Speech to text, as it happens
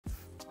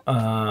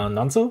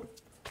Nonso?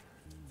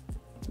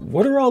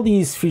 What are all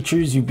these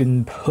features you've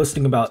been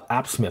posting about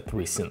Appsmith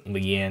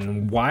recently,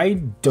 and why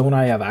don't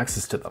I have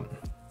access to them?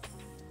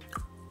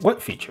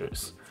 What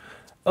features?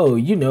 Oh,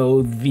 you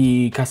know,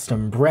 the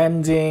custom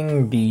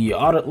branding, the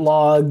audit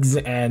logs,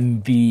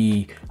 and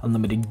the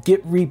unlimited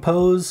Git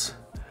repos.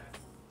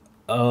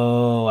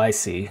 Oh, I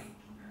see.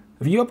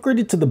 Have you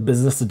upgraded to the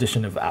business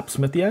edition of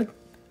Appsmith yet?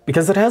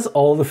 Because it has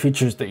all the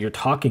features that you're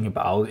talking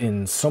about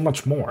and so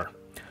much more.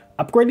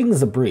 Upgrading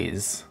is a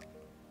breeze.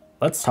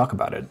 Let's talk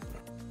about it.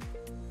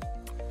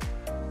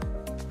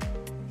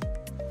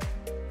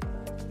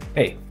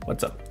 Hey,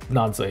 what's up?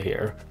 Nonso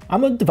here.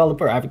 I'm a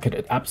developer advocate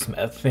at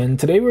Appsmith, and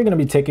today we're going to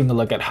be taking a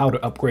look at how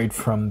to upgrade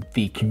from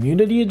the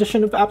Community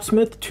Edition of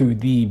Appsmith to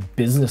the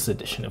Business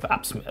Edition of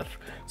Appsmith,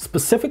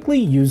 specifically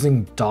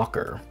using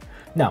Docker.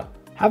 Now,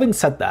 having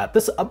said that,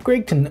 this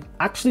upgrade can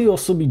actually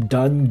also be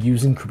done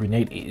using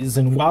Kubernetes,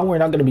 and while we're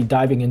not going to be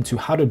diving into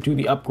how to do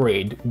the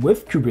upgrade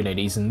with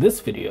Kubernetes in this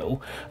video,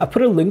 I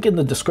put a link in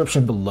the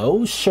description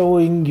below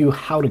showing you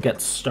how to get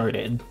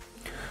started.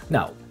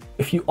 Now,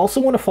 if you also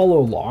want to follow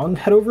along,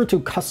 head over to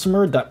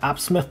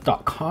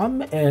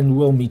customer.appsmith.com and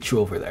we'll meet you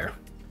over there.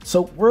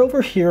 So we're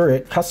over here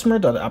at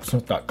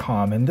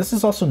customer.appsmith.com, and this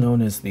is also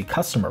known as the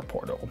customer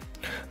portal.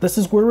 This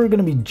is where we're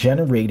going to be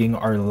generating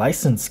our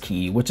license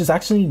key, which is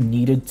actually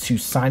needed to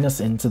sign us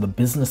into the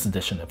business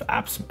edition of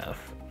Appsmith.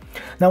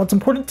 Now, it's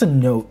important to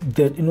note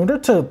that in order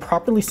to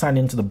properly sign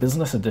into the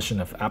business edition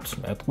of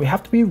Appsmith, we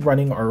have to be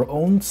running our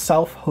own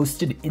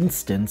self-hosted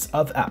instance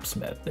of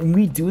Appsmith, and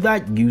we do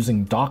that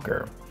using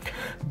Docker.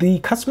 The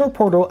customer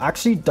portal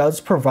actually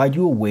does provide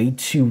you a way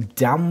to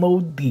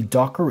download the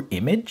Docker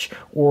image,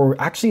 or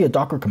actually a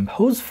Docker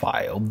Compose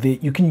file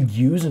that you can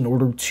use in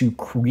order to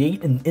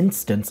create an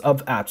instance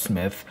of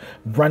Appsmith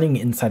running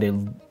inside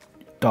a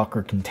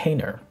Docker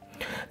container.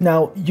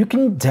 Now, you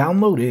can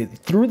download it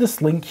through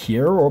this link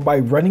here or by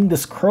running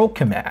this curl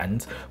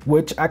command,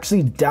 which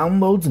actually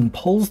downloads and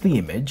pulls the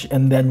image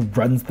and then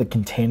runs the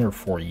container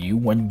for you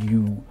when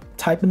you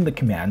type in the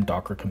command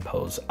Docker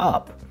Compose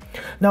up.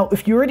 Now,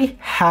 if you already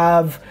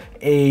have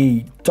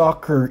a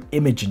Docker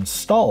image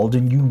installed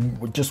and you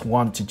just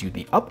want to do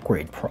the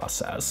upgrade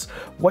process,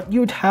 what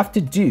you'd have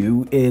to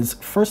do is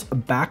first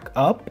back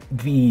up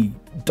the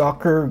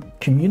Docker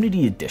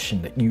Community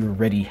Edition that you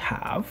already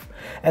have,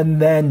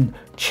 and then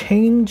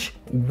change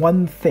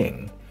one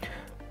thing.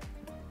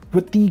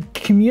 With the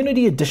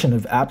Community Edition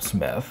of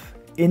Appsmith,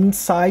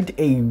 inside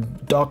a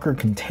Docker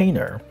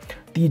container,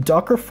 the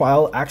Docker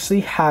file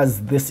actually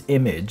has this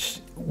image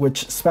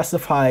which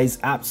specifies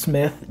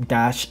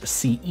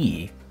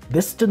Appsmith-CE.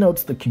 This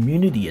denotes the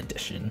Community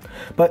Edition,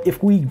 but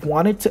if we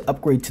wanted to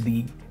upgrade to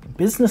the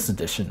Business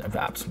Edition of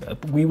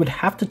Appsmith, we would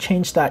have to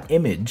change that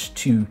image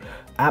to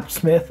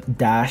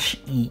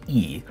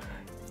Appsmith-EE.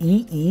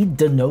 EE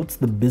denotes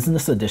the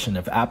Business Edition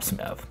of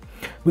Appsmith.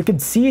 We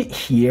could see it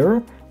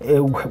here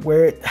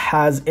where it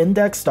has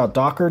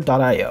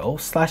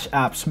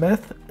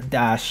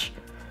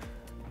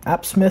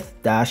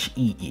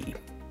index.docker.io/Appsmith-EE.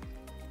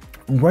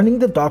 Running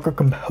the Docker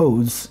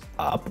Compose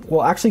up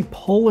will actually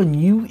pull a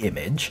new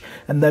image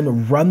and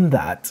then run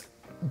that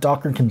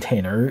Docker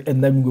container,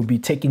 and then we'll be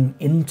taken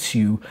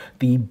into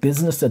the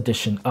business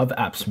edition of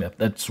Appsmith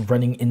that's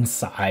running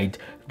inside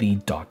the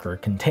Docker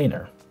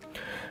container.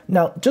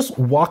 Now, just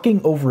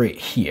walking over it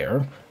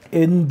here,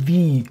 in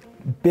the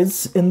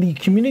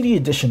community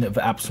edition of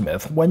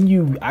Appsmith, when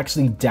you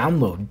actually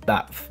download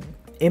that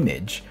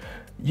image,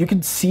 you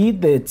can see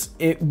that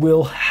it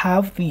will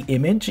have the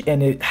image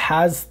and it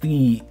has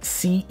the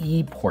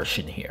CE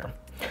portion here.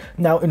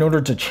 Now, in order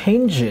to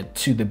change it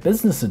to the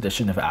business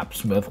edition of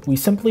Appsmith, we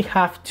simply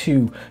have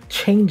to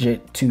change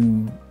it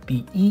to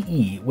the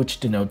EE,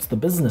 which denotes the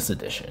business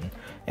edition.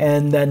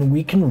 And then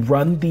we can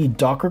run the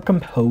Docker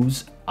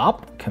Compose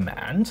up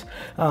command,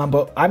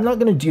 but I'm not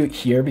going to do it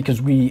here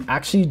because we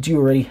actually do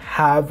already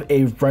have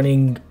a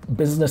running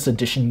business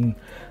edition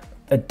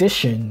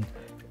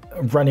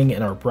running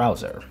in our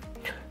browser.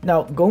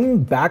 Now,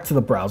 going back to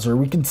the browser,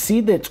 we can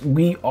see that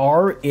we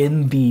are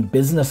in the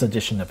business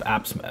edition of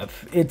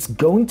Appsmith. It's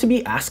going to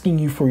be asking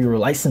you for your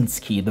license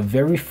key the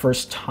very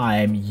first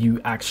time you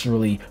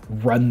actually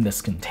run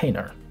this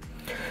container.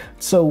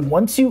 So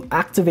once you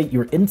activate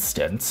your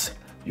instance,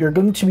 you're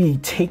going to be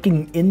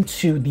taken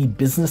into the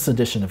business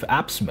edition of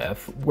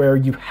Appsmith where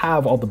you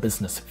have all the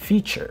business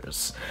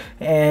features.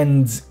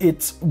 And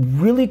it's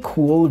really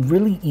cool,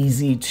 really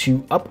easy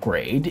to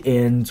upgrade,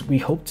 and we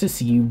hope to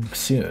see you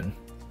soon.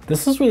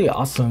 This is really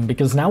awesome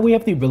because now we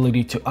have the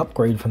ability to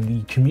upgrade from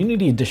the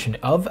Community Edition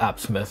of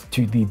Appsmith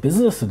to the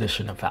Business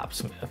Edition of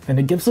Appsmith, and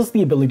it gives us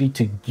the ability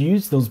to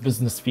use those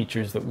business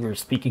features that we were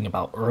speaking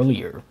about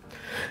earlier.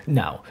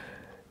 Now,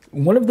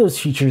 one of those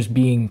features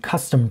being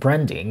custom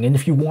branding, and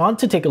if you want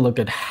to take a look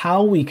at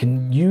how we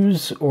can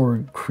use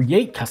or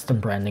create custom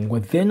branding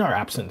within our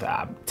Appsmith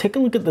app, take a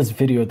look at this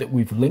video that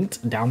we've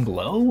linked down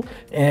below,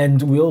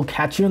 and we'll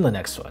catch you in the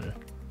next one.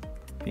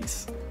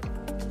 Peace.